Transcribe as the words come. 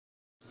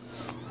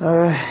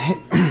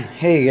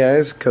Hey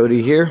guys,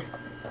 Cody here.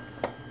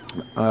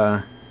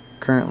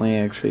 Currently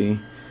actually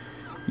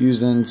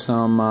using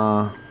some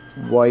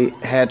white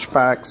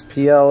HatchBox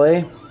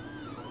PLA.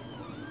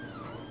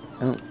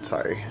 Oh,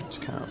 sorry, it's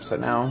kind of upside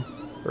down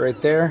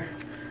right there.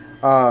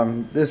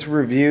 This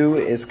review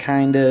is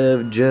kind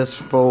of just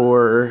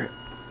for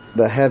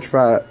the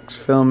HatchBox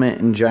filament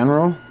in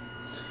general.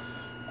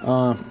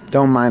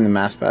 Don't mind the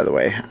mess, by the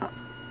way.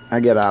 I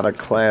get out of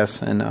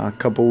class in a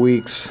couple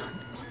weeks,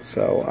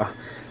 so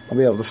I'll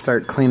be able to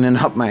start cleaning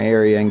up my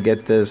area and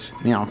get this,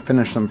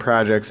 finish some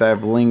projects I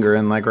have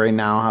lingering, like right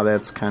now, how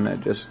that's kind of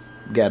just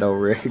ghetto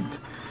rigged.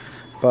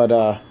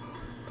 But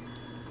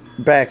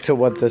back to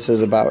what this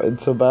is about.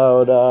 It's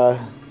about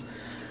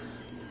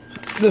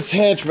this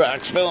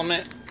HatchBox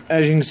filament.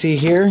 As you can see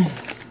here,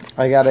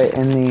 I got it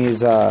in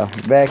these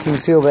vacuum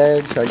seal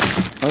bags.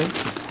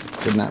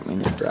 Did not mean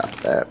to drop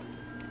that.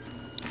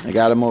 I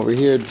got them over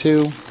here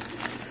too.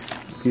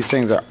 These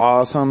things are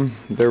awesome.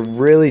 They're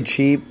really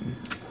cheap.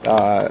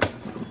 Or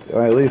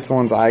at least the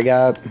ones I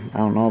got. I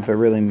don't know if it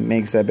really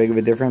makes that big of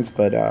a difference,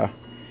 but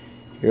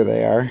here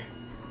they are.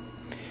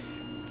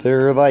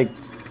 They're like,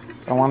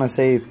 I want to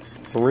say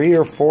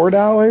 $3 or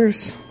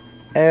 $4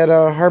 at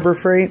Harbor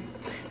Freight.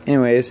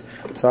 Anyways,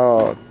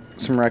 so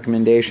some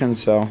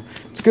recommendations. So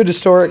it's good to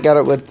store it. Got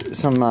it with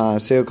some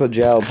silica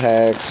gel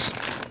packs.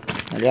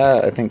 I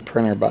got, I think,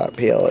 printer bought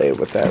PLA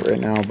with that right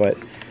now. But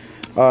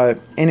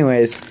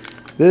anyways,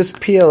 this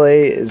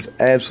PLA is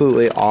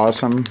absolutely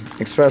awesome,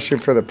 especially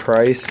for the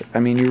price.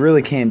 I mean, you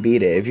really can't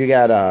beat it. If you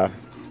got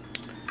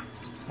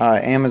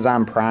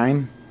Amazon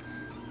Prime,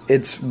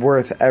 it's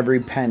worth every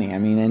penny. I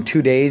mean, in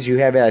 2 days, you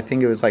have it. I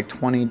think it was like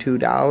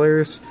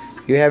 $22.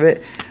 You have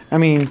it. I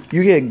mean,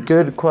 you get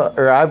good,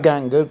 I've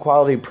gotten good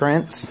quality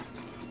prints.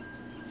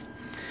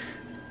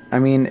 I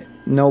mean,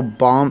 no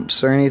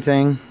bumps or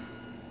anything.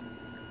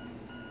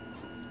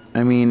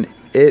 I mean,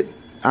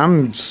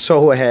 I'm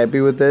so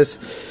happy with this.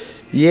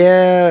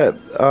 Yeah,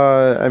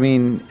 I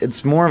mean,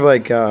 it's more of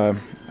like a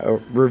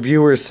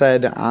reviewer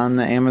said on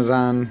the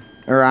Amazon,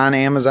 or on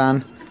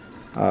Amazon,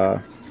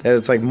 that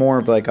it's like more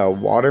of like a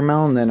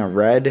watermelon than a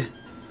red.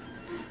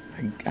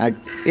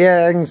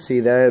 Yeah, I can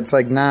see that. It's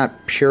like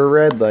not pure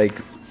red. Like,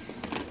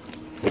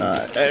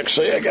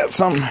 actually, I got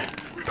some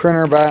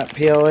printer bought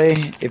PLA.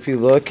 If you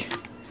look,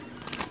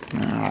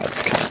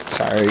 it's kind of,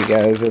 sorry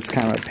guys, it's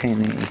kind of a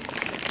pain in the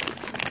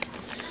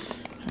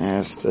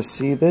ass to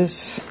see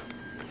this.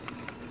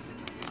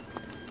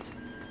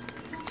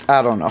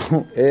 I don't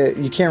know.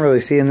 You can't really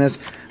see in this,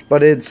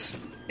 but it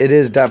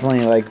is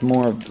definitely like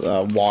more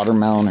of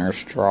watermelon or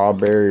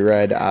strawberry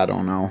red. I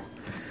don't know,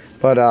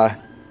 but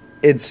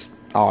it's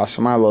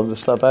awesome. I love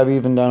this stuff. I've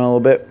even done a little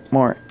bit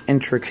more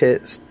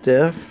intricate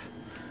stuff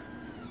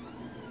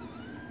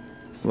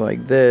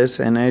like this,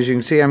 and as you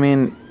can see, I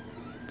mean,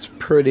 it's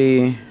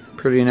pretty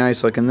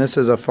nice looking. This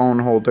is a phone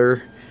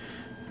holder.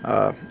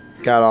 Got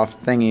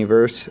off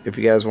Thingiverse. If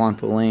you guys want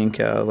the link,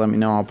 let me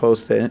know. I'll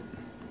post it.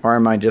 Or I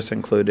might just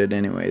include it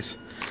anyways.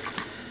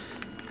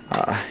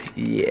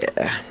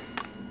 Yeah.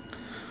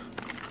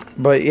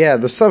 But yeah,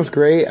 the stuff's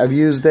great. I've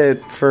used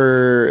it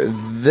for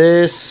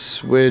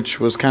this,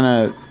 which was kind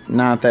of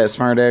not that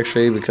smart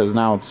actually, because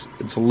now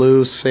it's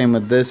loose. Same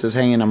with this is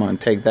hanging. I'm going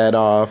to take that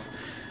off.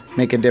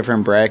 Make a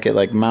different bracket,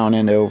 like mount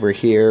it over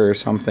here or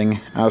something.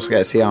 I also got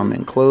to see how I'm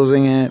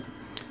enclosing it.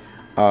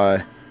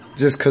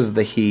 Just because of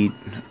the heat.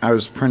 I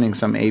was printing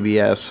some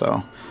ABS,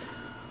 so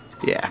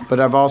yeah. But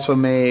I've also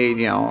made,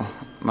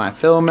 my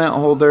filament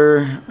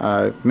holder.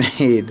 I've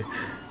made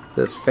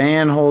this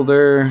fan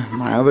holder,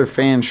 my other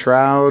fan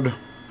shroud.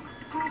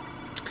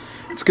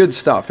 It's good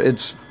stuff.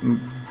 It's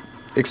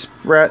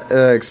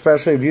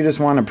especially if you just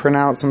want to print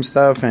out some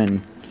stuff,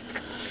 and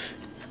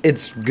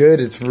it's good.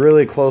 It's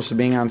really close to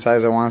being on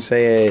size. I want to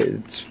say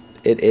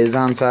it is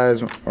on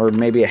size, or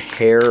maybe a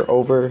hair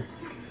over.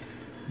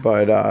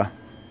 But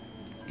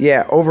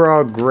yeah,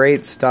 overall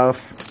great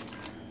stuff.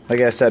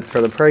 Like I said,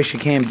 for the price you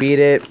can't beat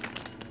it.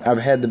 I've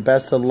had the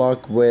best of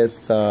luck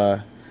with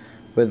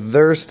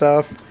their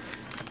stuff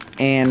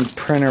and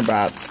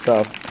PrinterBot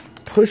stuff.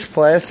 Push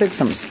Plastics,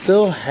 I'm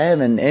still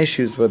having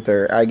issues with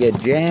their. I get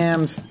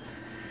jams.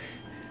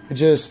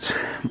 It's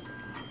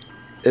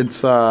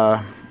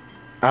I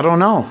don't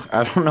know.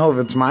 I don't know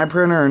if it's my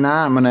printer or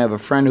not. I'm gonna have a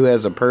friend who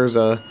has a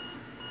Persa,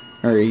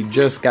 or he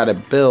just got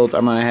it built.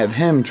 I'm gonna have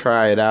him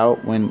try it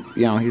out when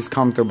he's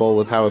comfortable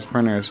with how his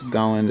printer is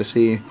going, to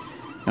see.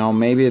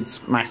 Maybe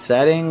it's my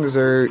settings,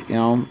 or,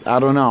 I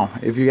don't know.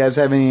 If you guys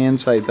have any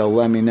insight, though,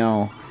 let me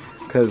know.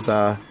 Because,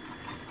 I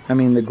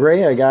mean, the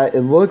gray I got,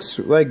 it looks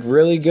like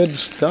really good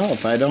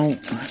stuff. I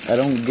don't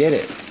get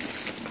it.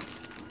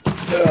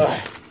 Ugh.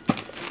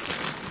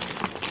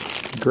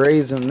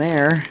 Gray's in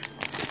there.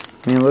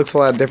 I mean, it looks a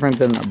lot different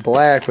than the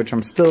black, which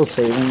I'm still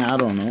saving. I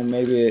don't know.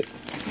 Maybe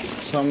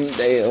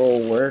someday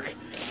it'll work.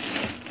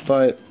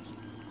 But,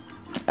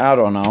 I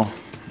don't know.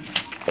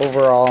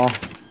 Overall,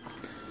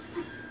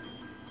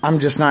 I'm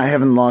just not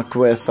having luck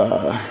with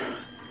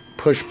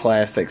Push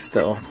Plastic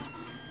still.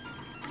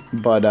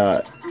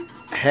 But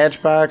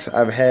HatchBox,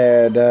 I've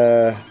had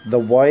the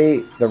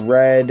white, the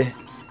red,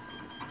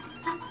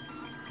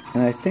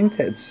 and I think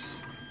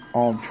that's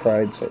all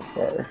tried so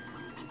far.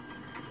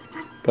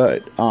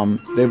 But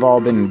they've all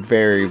been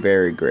very,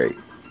 very great.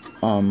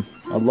 I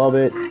love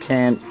it.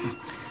 Can't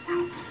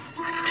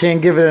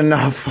give it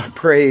enough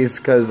praise,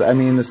 because I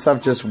mean the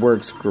stuff just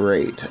works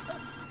great.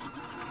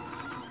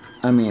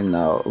 I mean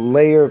the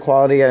layer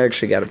quality, I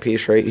actually got a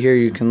piece right here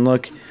you can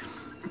look.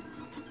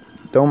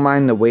 Don't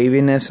mind the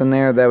waviness in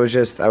there. That was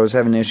just, I was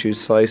having issues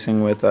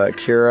slicing with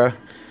Cura,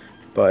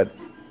 but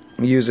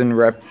using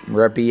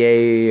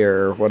Repier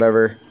or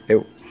whatever,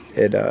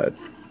 it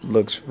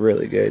looks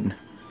really good.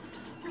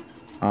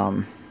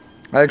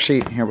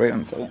 Actually, here, wait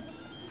one second.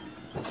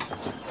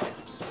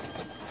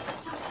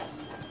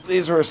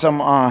 These were some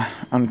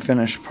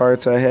unfinished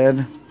parts I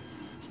had.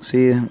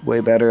 See, way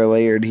better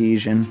layered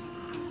adhesion.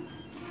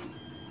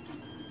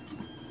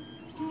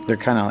 They're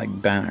kind of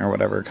like bent or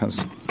whatever,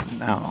 because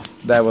I don't know,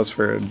 that was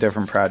for a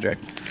different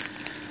project.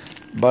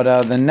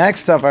 But the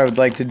next stuff I would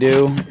like to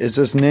do is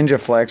this Ninja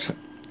Flex.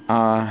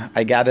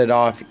 I got it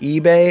off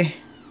eBay.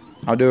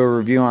 I'll do a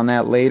review on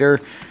that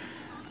later.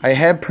 I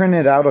had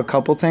printed out a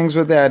couple things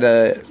with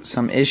that,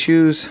 some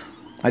issues.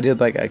 I did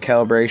like a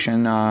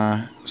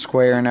calibration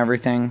square and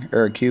everything,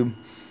 or a cube.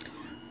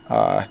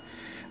 I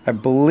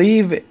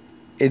believe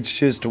it's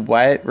just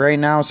wet right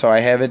now, so I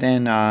have it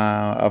in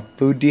a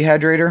food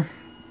dehydrator.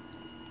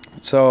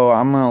 So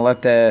I'm going to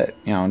let that,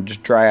 you know,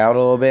 just dry out a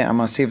little bit. I'm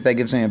going to see if that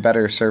gives me a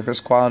better surface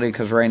quality,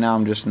 because right now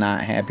I'm just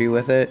not happy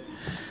with it.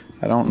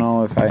 I don't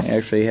know if I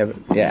actually have it.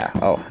 Yeah,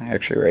 oh,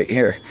 actually right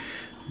here.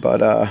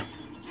 But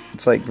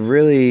it's like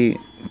really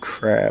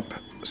crap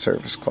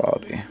surface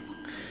quality.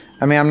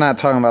 I mean, I'm not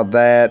talking about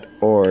that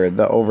or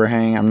the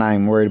overhang. I'm not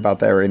even worried about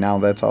that right now.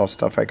 That's all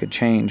stuff I could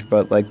change.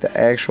 But like the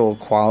actual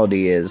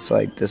quality is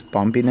like this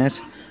bumpiness.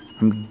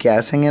 I'm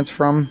guessing it's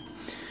from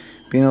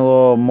being a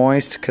little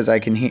moist, because I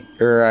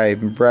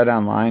read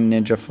online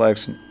Ninja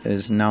Flex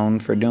is known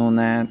for doing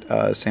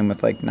that. Same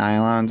with like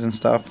nylons and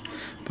stuff.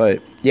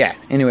 But yeah,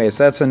 anyways,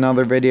 that's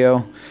another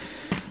video.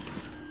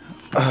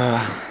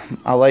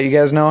 I'll let you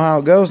guys know how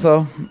it goes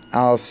though.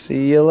 I'll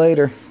see you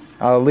later.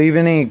 I'll leave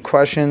any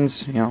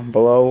questions, you know,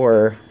 below,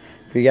 or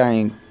if you got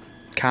any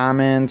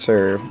comments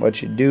or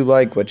what you do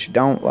like, what you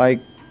don't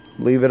like,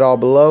 leave it all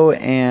below,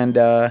 and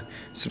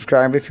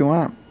subscribe if you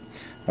want.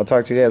 I'll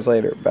talk to you guys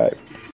later. Bye.